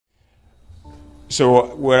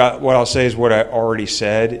So what I'll say is what I already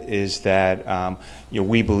said is that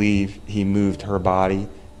we believe he moved her body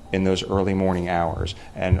in those early morning hours,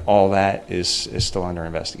 and all that is still under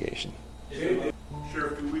investigation.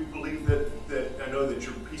 Sheriff, do we believe that I know that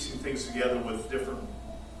you're piecing things together with different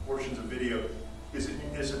portions of video. Is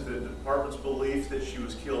it the department's belief that she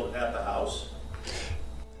was killed at the house?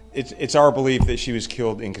 It's our belief that she was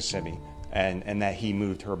killed in Kissimmee, and that he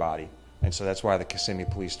moved her body. And so that's why the Kissimmee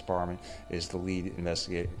Police Department is the lead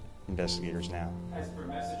investigators now. As per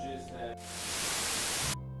messages that...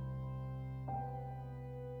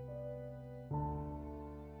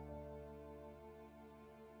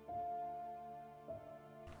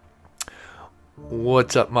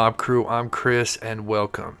 What's up, Mob Crew? I'm Chris and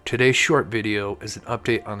welcome. Today's short video is an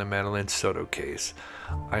update on the Madeline Soto case.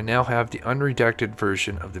 I now have the unredacted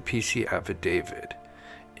version of the PC affidavit.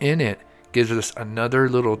 In it, gives us another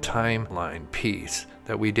little timeline piece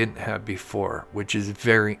that we didn't have before, which is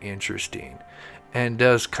very interesting and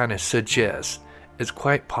does kind of suggest it's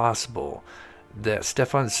quite possible that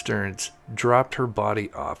Stefan Stearns dropped her body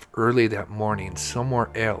off early that morning somewhere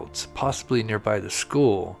else, possibly nearby the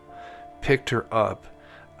school, picked her up,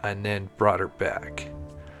 and then brought her back.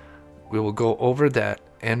 We will go over that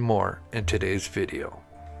and more in today's video.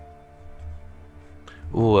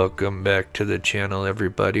 Welcome back to the channel,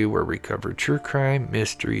 everybody, where we cover true crime,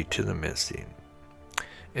 mystery to the missing.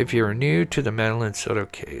 If you're new to the Madeline Soto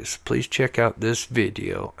case, please check out this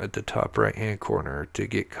video at the top right hand corner to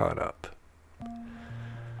get caught up.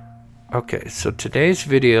 Okay, so today's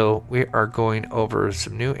video we are going over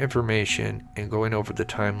some new information and going over the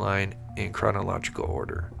timeline in chronological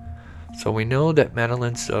order. So we know that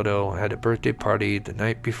Madeline Soto had a birthday party the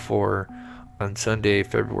night before on Sunday,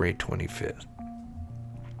 February 25th.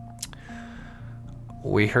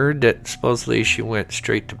 We heard that supposedly she went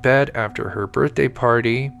straight to bed after her birthday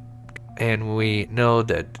party, and we know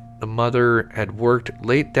that the mother had worked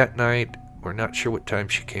late that night. We're not sure what time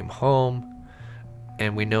she came home,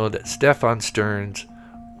 and we know that Stefan Stearns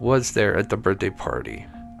was there at the birthday party.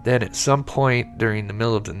 Then at some point during the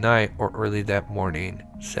middle of the night or early that morning,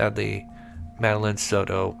 sadly, Madeline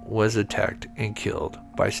Soto was attacked and killed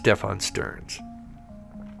by Stefan Stearns.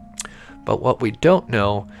 But what we don't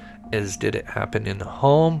know is, did it happen in the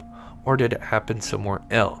home or did it happen somewhere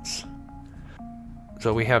else?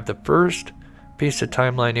 So we have the first piece of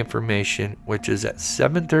timeline information, which is at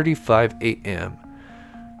 7:35 a.m.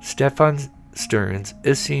 Stefan Stearns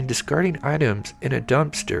is seen discarding items in a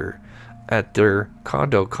dumpster at their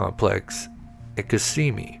condo complex at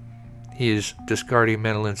Kissimmee. He is discarding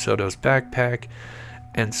Madeline Soto's backpack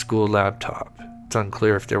and school laptop. It's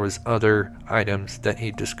unclear if there was other items that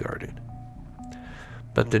he discarded.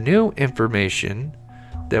 But the new information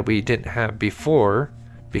that we didn't have before,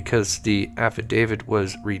 because the affidavit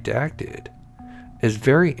was redacted, is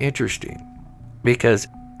very interesting, because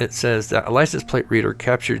it says that a license plate reader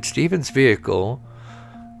captured Stephen's vehicle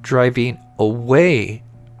driving away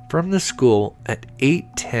from the school at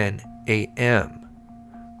 8:10 a.m.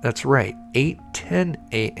 That's right, 8:10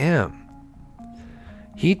 a.m.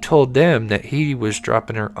 He told them that he was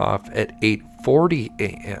dropping her off at 8:40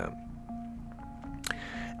 a.m.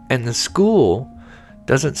 And the school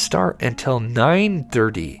doesn't start until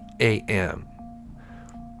 9:30 a.m.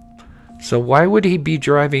 So why would he be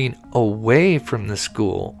driving away from the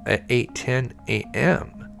school at 8:10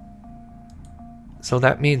 a.m.? So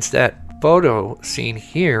that means that photo seen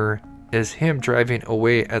here is him driving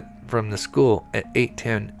away from the school at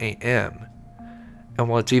 8:10 a.m. And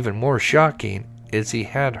what's even more shocking is he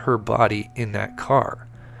had her body in that car,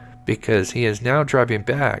 because he is now driving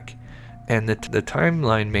back. And the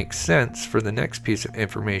timeline makes sense for the next piece of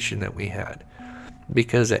information that we had,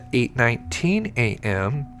 because at 8:19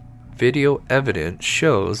 a.m. video evidence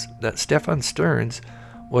shows that Stefan Stearns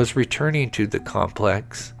was returning to the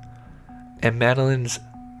complex and Madeline's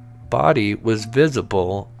body was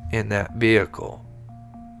visible in that vehicle.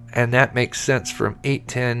 And that makes sense. From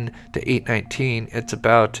 8:10 to 8:19, it's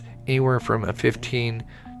about anywhere from a 15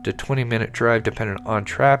 to 20 minute drive depending on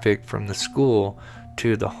traffic from the school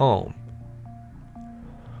to the home.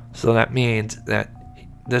 So that means that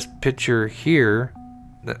this picture here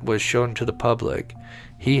that was shown to the public,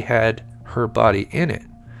 he had her body in it.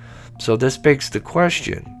 So this begs the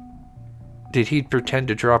question, did he pretend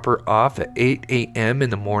to drop her off at 8 a.m. in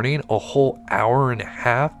the morning, a whole hour and a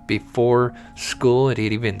half before school had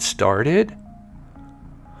even started?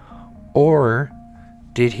 Or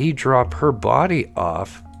did he drop her body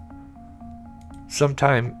off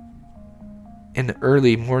sometime in the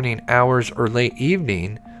early morning hours or late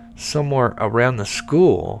evening, somewhere around the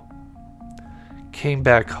school, came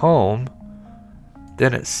back home,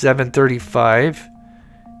 Then at 7:35,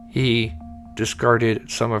 he discarded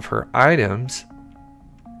some of her items,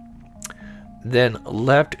 then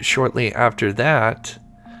left shortly after that,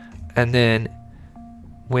 and then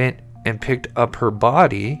went and picked up her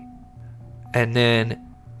body, and then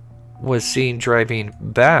was seen driving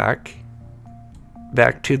back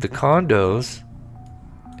to the condos,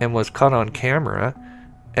 and was caught on camera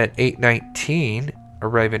at 8:19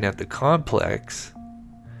 arriving at the complex.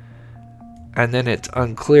 And then it's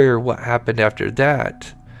unclear what happened after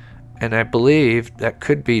that, and I believe that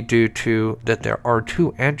could be due to that there are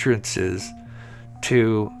two entrances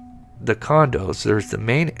to the condos. There's the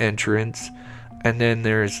main entrance, and then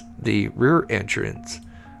there's the rear entrance.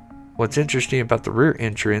 What's interesting about the rear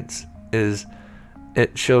entrance is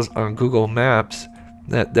it shows on Google Maps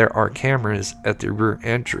that there are cameras at the rear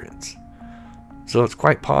entrance. So it's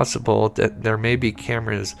quite possible that there may be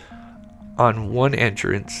cameras on one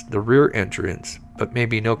entrance, the rear entrance, but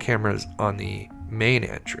maybe no cameras on the main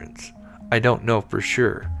entrance. I don't know for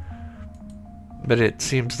sure, but it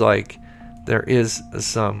seems like there is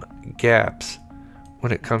some gaps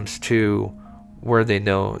when it comes to where they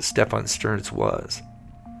know Stefan Stearns was.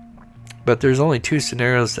 But there's only two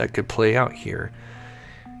scenarios that could play out here.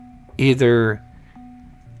 Either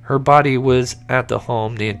her body was at the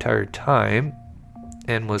home the entire time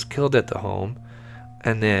and was killed at the home,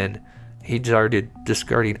 and then he started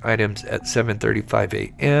discarding items at 7:35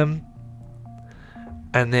 a.m.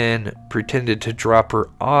 and then pretended to drop her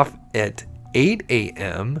off at 8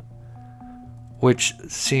 a.m., which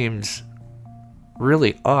seems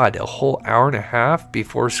really odd. A whole hour and a half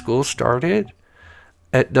before school started?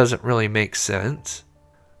 It doesn't really make sense.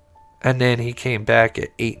 And then he came back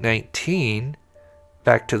at 8:19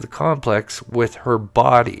 back to the complex with her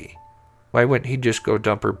body. Why wouldn't he just go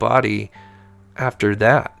dump her body after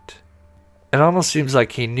that? It almost seems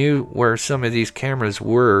like he knew where some of these cameras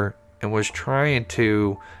were and was trying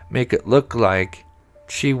to make it look like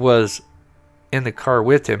she was in the car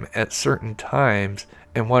with him at certain times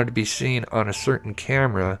and wanted to be seen on a certain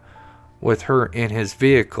camera with her in his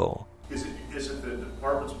vehicle. Is it the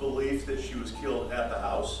department's belief that she was killed at the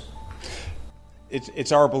house?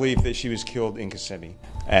 It's our belief that she was killed in Kissimmee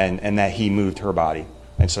and that he moved her body.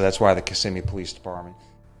 And so that's why the Kissimmee Police Department.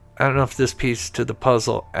 I don't know if this piece to the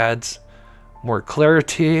puzzle adds more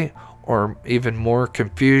clarity or even more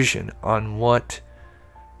confusion on what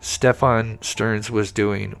Stefan Stearns was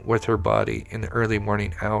doing with her body in the early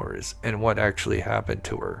morning hours and what actually happened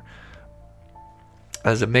to her.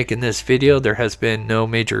 As I'm making this video, there has been no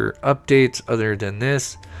major updates other than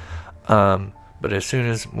this. But as soon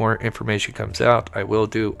as more information comes out, I will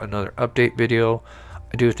do another update video.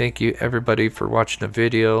 I do thank you everybody for watching the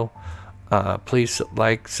video. Please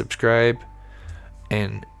like, subscribe,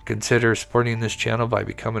 and consider supporting this channel by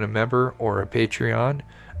becoming a member or a Patreon.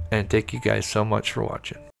 And thank you guys so much for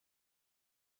watching.